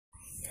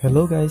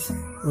Hello guys,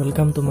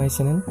 welcome to my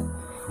channel.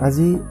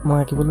 আজি মই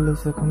আঁকিবলৈ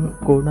লৈছো এখন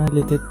কৰোনা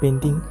ৰিলেটেড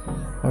পেইন্টিং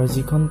আৰু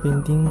যিখন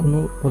পেইন্টিং কোনো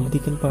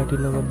পলিটিক্যাল পাৰ্টিৰ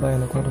লগত বা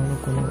এনেকুৱা ধৰণৰ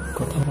কোনো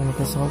কথা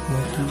নাথাকে সব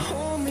মই কি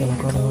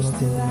কেনেকুৱা ধৰণৰ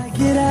painting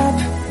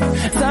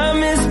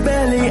Time is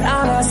barely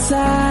on our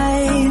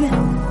side.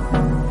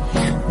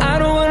 I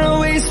don't wanna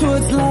waste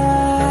what's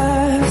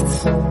left.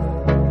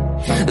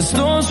 The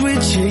storms we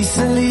chase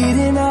are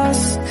leading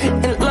us,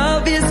 and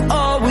love is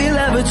all we'll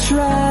ever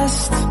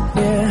trust.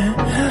 Yeah,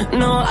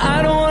 no, I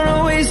don't wanna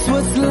waste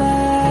what's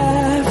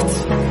left.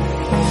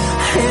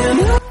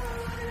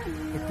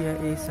 এতিয়া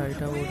এই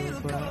চাৰিটা ৱৰ্ডৰ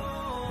পৰা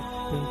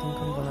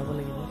পেইন্টিংখন বনাব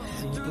লাগিব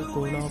যিহেতু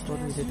কৰোনাৰ ওপৰত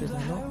related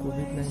হয় ন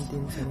COVID-19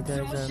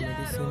 চেনিটাইজাৰ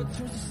মেডিচিন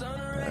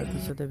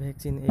তাৰপিছতে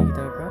ভেকচিন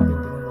এইকেইটাৰ পৰা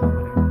পেইন্টিং বনাব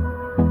লাগিব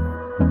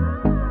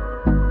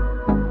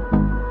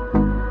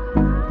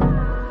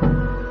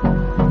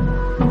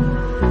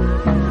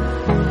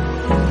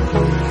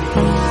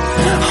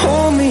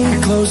Hold me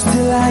close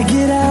till I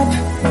get up.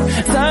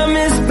 Time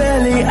is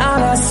barely on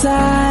our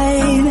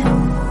side.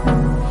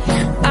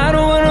 I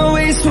don't wanna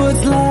waste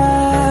what's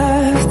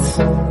left.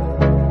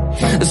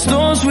 The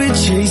storms we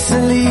chase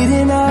are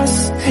leading us,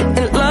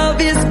 and love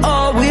is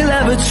all we'll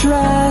ever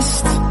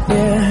trust.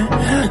 Yeah,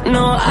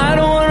 no, I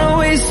don't wanna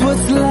waste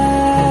what's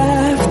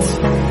left.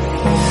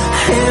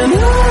 And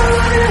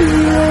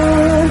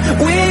on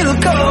we'll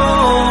go,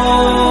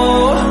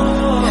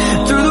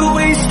 through the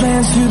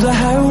wastelands, through the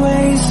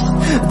highways,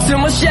 till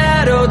my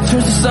shadow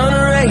turns to sun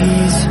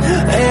rays.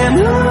 And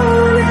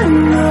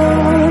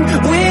on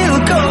we'll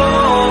go,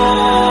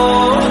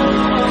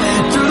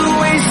 through the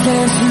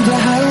wastelands, through the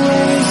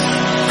highways,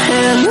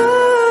 and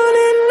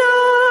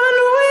on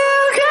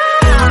we'll go.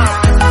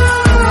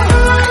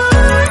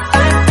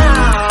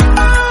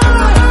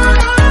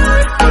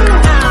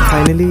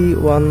 Finally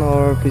 1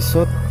 hour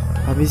পিছত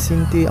ভাবি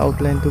চিন্তি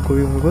আউটলাইনটো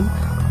কৰি হৈ গ'ল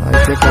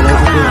এতিয়া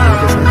কালাৰটো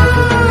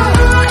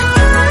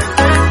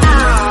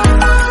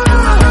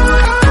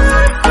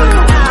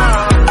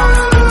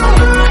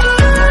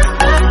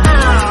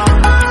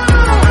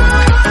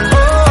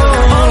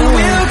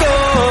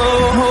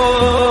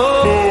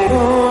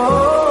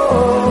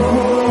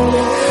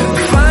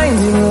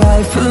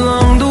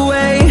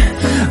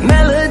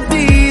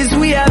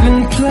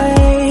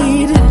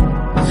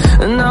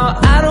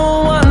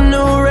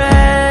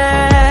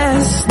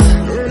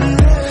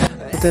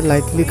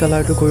lightly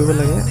কালাৰটো কৰিব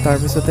লাগে তাৰ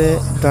পিছতে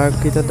ডাৰ্ক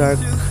কিটা ডাৰ্ক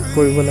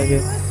কৰিব লাগে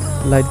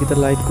লাইট কিটা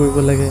লাইট কৰিব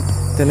লাগে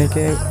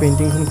তেনেকৈ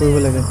পেইন্টিংখন কৰিব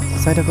লাগে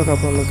চাই থাকক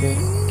আপোনালোকে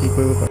কি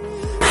কৰিব পাৰে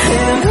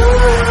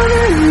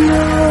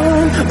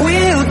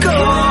We'll go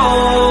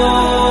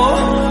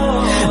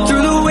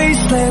through the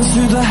wastelands,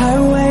 through the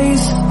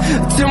highways,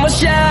 till my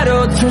shadow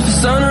turns to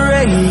sun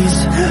rays.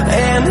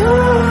 And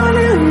on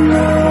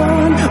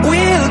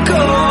we'll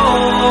go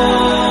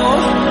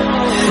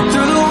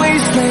through the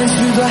wastelands,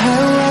 through the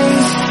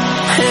highways,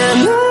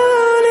 and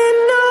on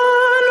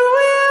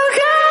we'll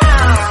go.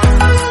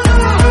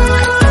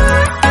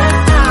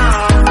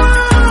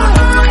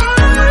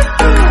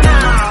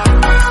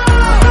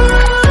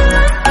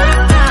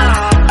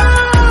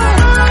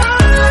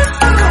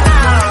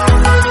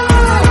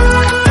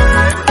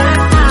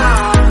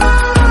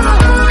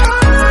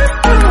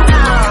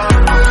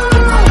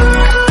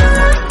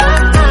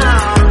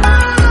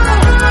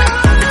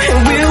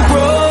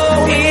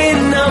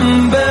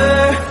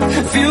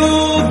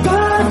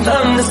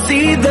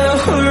 See the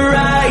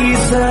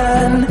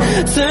horizon,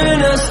 turn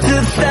us to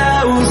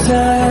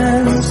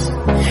thousands,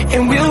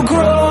 and we'll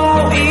grow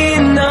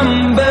in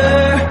number,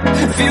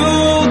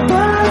 fueled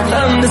by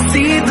them to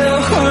see the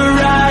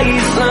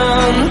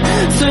horizon,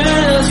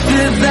 turn us to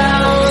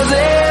thousands,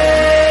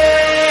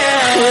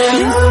 and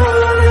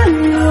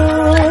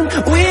on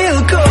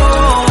we'll go,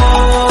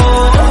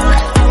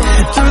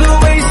 through the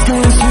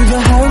wastelands, through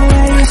the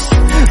highways,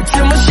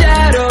 till my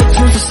shadow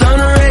turns to sun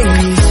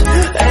rays,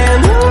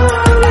 and on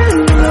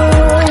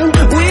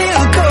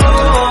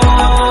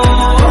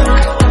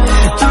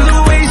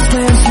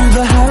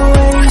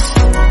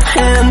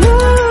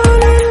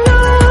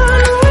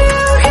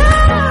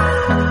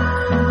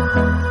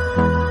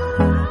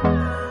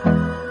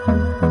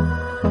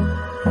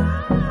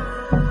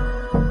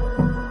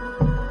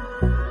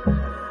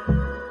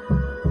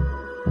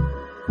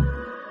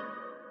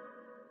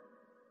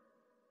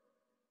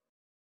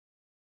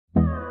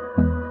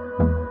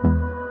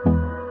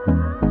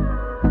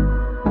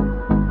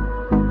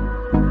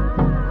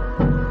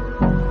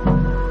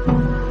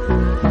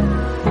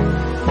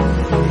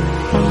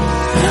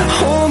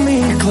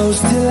close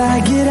till I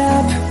get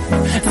up.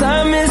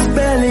 Time is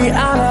barely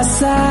on our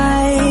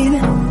side.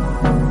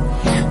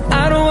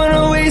 I don't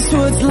wanna waste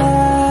what's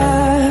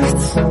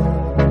left.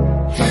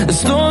 The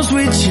storms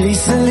we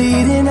chase are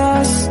leading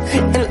us,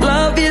 and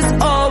love is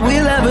all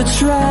we'll ever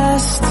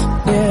trust.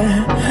 Yeah,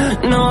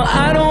 no,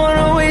 I don't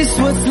wanna waste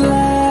what's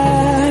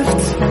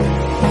left.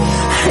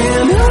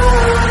 And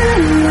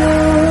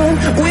on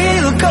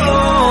we'll go,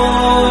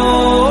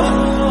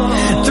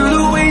 through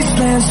the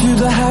wastelands, through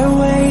the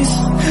highways,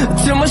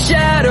 till my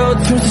shadow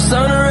turns to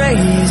sun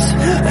rays.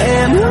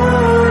 And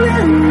on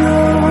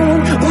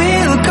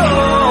we'll go.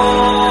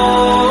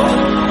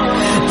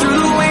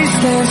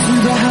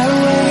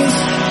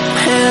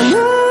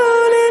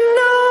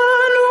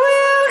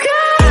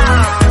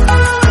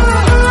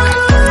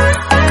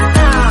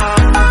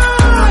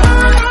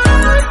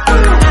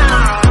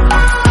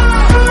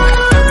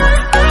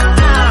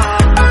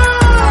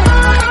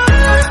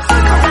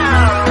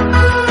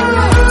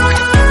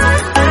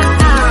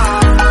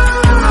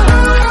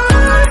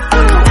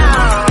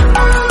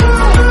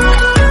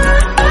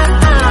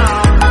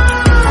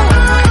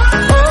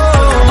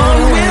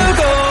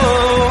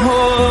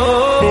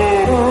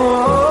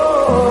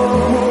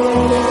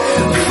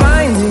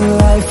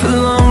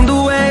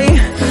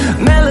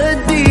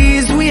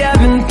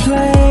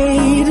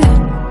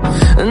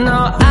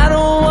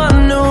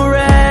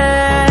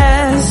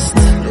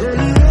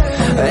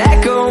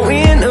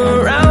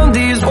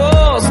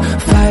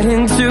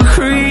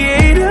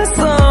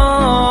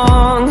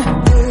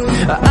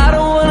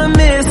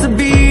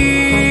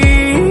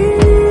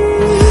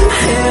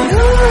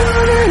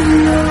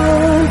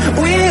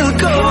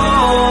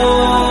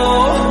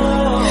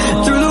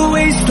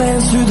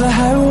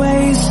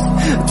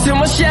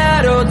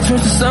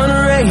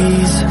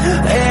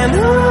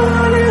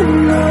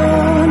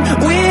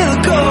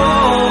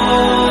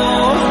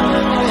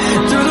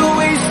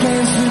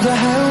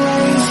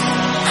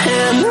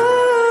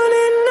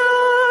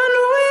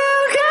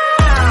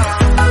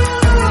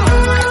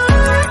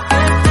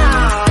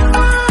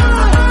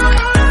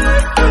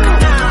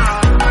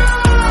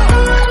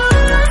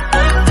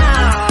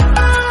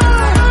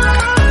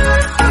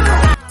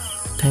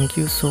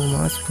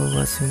 Much for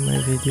ৱাচিং মাই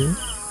ভিডিঅ'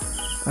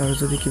 আৰু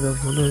যদি কিবা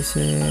ভুল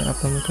হৈছে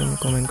আপোনালোকে মোক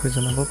comment কৰি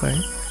জনাব পাৰে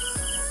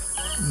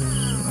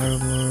আৰু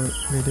মোৰ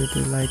ভিডিঅ'টো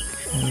লাইক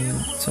এণ্ড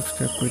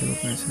ছাবস্ক্ৰাইব কৰি দিব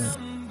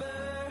পাৰিছে